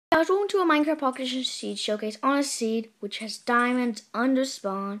I was going to a Minecraft Pocket Edition seed showcase on a seed which has diamonds under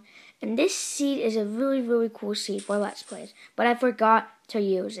spawn, and this seed is a really cool seed for Let's Plays, but I forgot to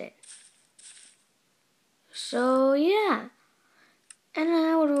use it. So yeah, and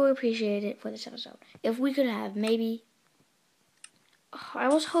I would really appreciate it for this episode if we could have maybe. I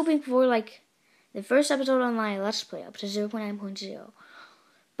was hoping for like the first episode on my Let's Play up to 0.9.0,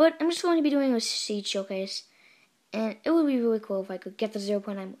 but I'm just going to be doing a seed showcase. And it would be really cool if I could get the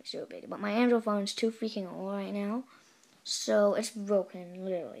 0.9.0 beta, but my Android phone is too freaking old right now, so it's broken,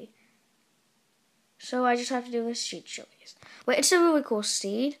 literally. So I just have to do a seed showcase. But it's a really cool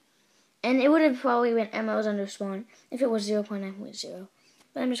seed, and it would have probably been MLs under spawn if it was 0.9.0.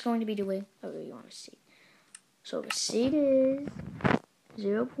 But I'm just going to be doing a really honest seed. So the seed is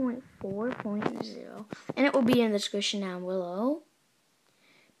 0.4.0, and it will be in the description down below.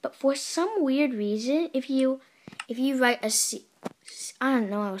 But for some weird reason, if you write a C, I don't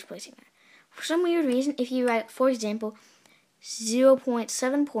know how I was placing that. For some weird reason, if you write, for example,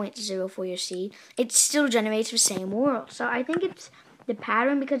 0.7.0 for your seed, it still generates the same world. So I think it's the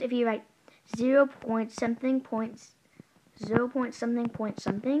pattern, because if you write 0.something,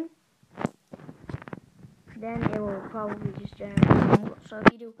 then it will probably just generate the same world. So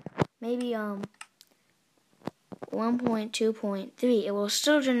if you do maybe 1.2.3, it will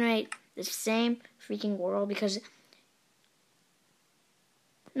still generate the same freaking world, because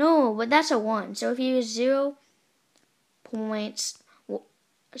no, but that's a 1. So if you use 0 points, a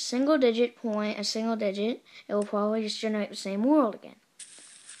single digit, it will probably just generate the same world again.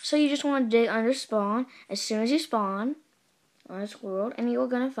 So you just want to dig under spawn as soon as you spawn on this world, and you're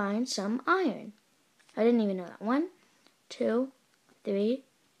going to find some iron. I didn't even know that. 1, 2, 3,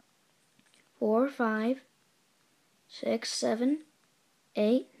 4, 5, 6, 7,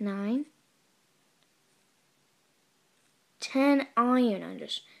 8, 9, 10 iron under.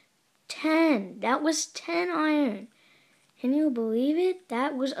 10. That was 10 iron. Can you believe it?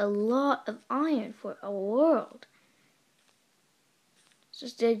 That was a lot of iron for a world. Let's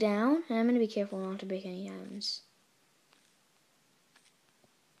just dig down, and I'm going to be careful not to break any diamonds.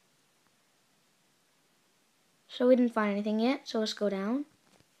 So we didn't find anything yet, so let's go down.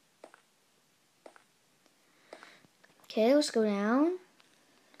 Okay, let's go down.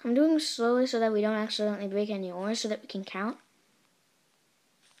 I'm doing this slowly so that we don't accidentally break any ores, so that we can count.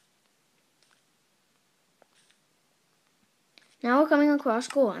 Now we're coming across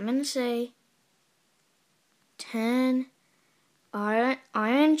gold. I'm going to say 10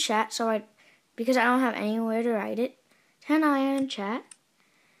 iron chat, because I don't have anywhere to write it. 10 iron chat.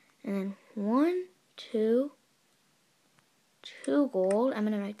 And then 1, 2 gold. I'm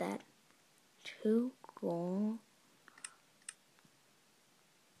going to write that. 2 gold.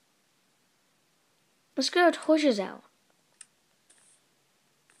 Let's get our torches out.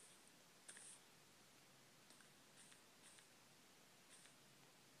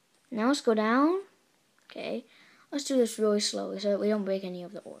 Now let's go down. Okay. Let's do this really slowly so that we don't break any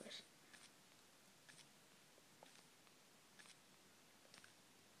of the ores.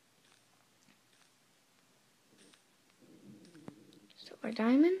 So our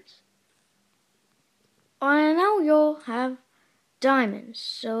diamonds. And now you'll have diamonds.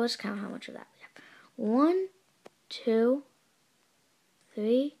 So let's count how much of that we have. 1, 2,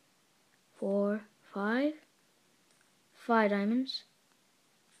 3, 4, 5. 5 diamonds.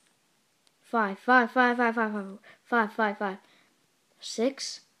 5.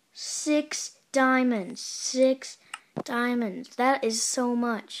 6 diamonds. 6 diamonds. That is so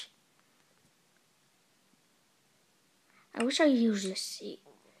much. I wish I used this seed.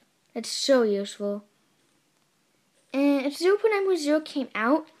 It's so useful. And if 0.9.0 came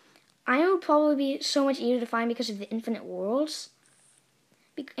out, iron would probably be so much easier to find because of the infinite worlds.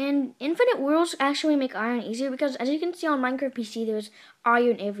 And infinite worlds actually make iron easier, because as you can see on Minecraft PC, there's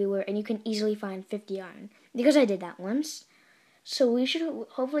iron everywhere, and you can easily find 50 iron. Because I did that once. So we should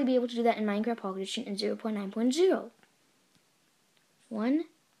hopefully be able to do that in Minecraft Pocket Edition in 0.9.0. 1,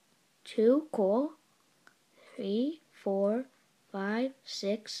 2 coal, 3, 4, 5,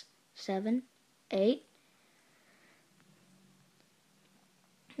 6, 7, 8,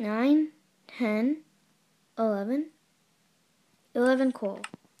 9, 10, 11 coal.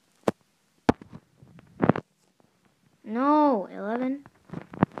 No, 11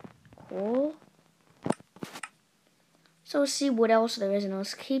 coal. So let's see what else there is, and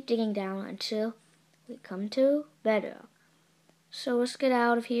let's keep digging down until we come to bedrock. So let's get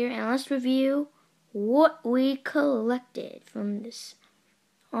out of here and let's review what we collected from this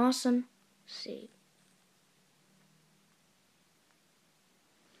awesome seed.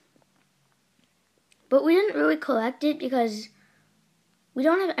 But we didn't really collect it because we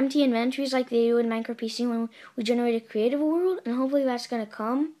don't have empty inventories like they do in Minecraft PC when we generate a creative world, and hopefully that's going to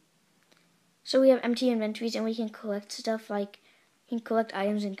come. So we have empty inventories and we can collect stuff like, we can collect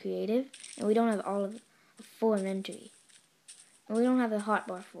items in creative, and we don't have all of a full inventory. And we don't have the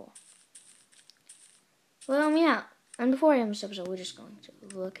hotbar full. Well, yeah, and before I end this episode, we're just going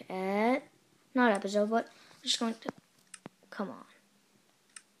to look at, not episode, but we're just going to, come on.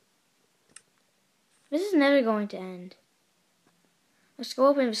 This is never going to end. Let's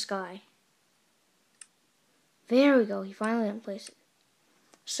go up in the sky. There we go, he finally didn't place it.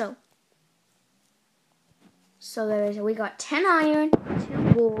 So there is, we got 10 iron,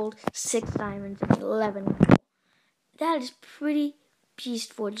 10 gold, 6 diamonds, and 11 coal. That is pretty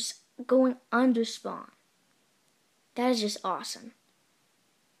peaceful, just going under spawn. That is just awesome.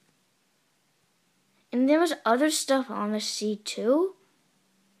 And there was other stuff on the sea too.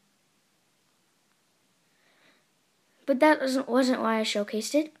 But that wasn't why I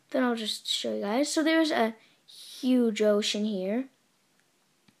showcased it. Then I'll just show you guys. So there's a huge ocean here.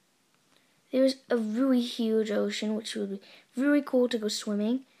 There's a really huge ocean, which would be really cool to go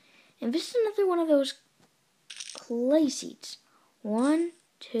swimming. And this is another one of those clay seats. 1,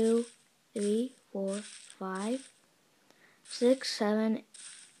 2, 3, 4, 5, 6, 7.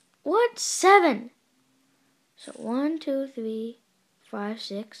 What? 7! So 1, 2, 3, 5,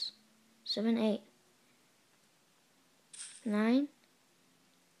 6, 7, 8, 9,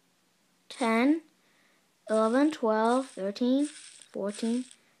 10, 11, 12, 13, 14,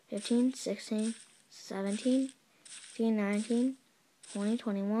 15, 16, 17, 18, 19, 20,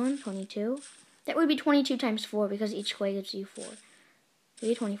 21, 22. That would be 22 times 4 because each clay gives you 4.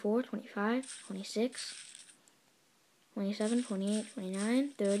 3, 24, 25, 26, 27, 28, 29,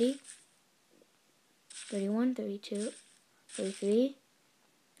 30, 31, 32, 33,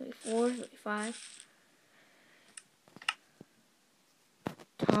 34, 35.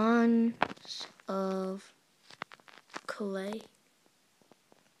 Tons of clay.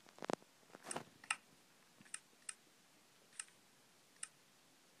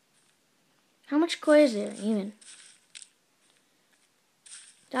 How much clay is there even?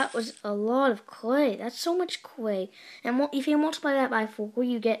 That was a lot of clay. That's so much clay. And if you multiply that by 4,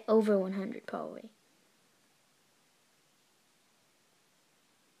 you get over 100 probably.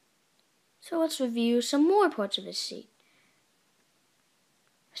 So let's review some more parts of this sea.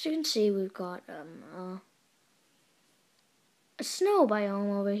 As you can see, we've got a snow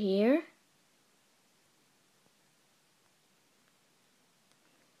biome over here.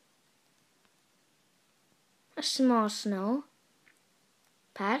 A small snow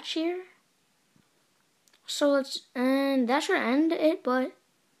patch here. So and that should end it, but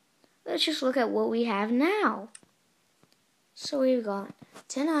let's just look at what we have now. So we've got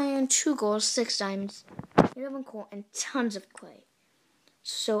 10 iron, 2 gold, 6 diamonds, 11 coal, and tons of clay.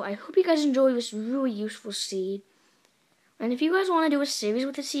 So I hope you guys enjoy this really useful seed. And if you guys want to do a series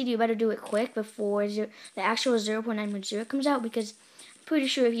with the seed, you better do it quick before the actual 0.9.0 comes out, because I'm pretty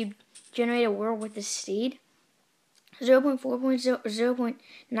sure if you generate a world with this seed, 0.4.0 or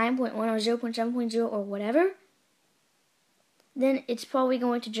 0.9.1 or 0.7.0 or whatever, then it's probably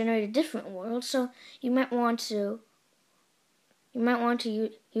going to generate a different world. So you might want to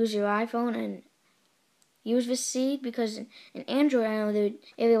use your iPhone and use this seed, because in Android, I know that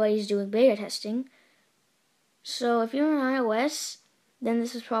everybody's doing beta testing. So if you're on iOS, then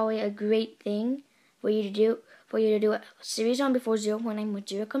this is probably a great thing for you to do a series on before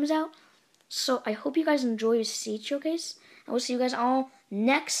 0.9.0 comes out. So I hope you guys enjoy this seed showcase. I will see you guys all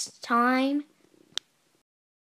next time.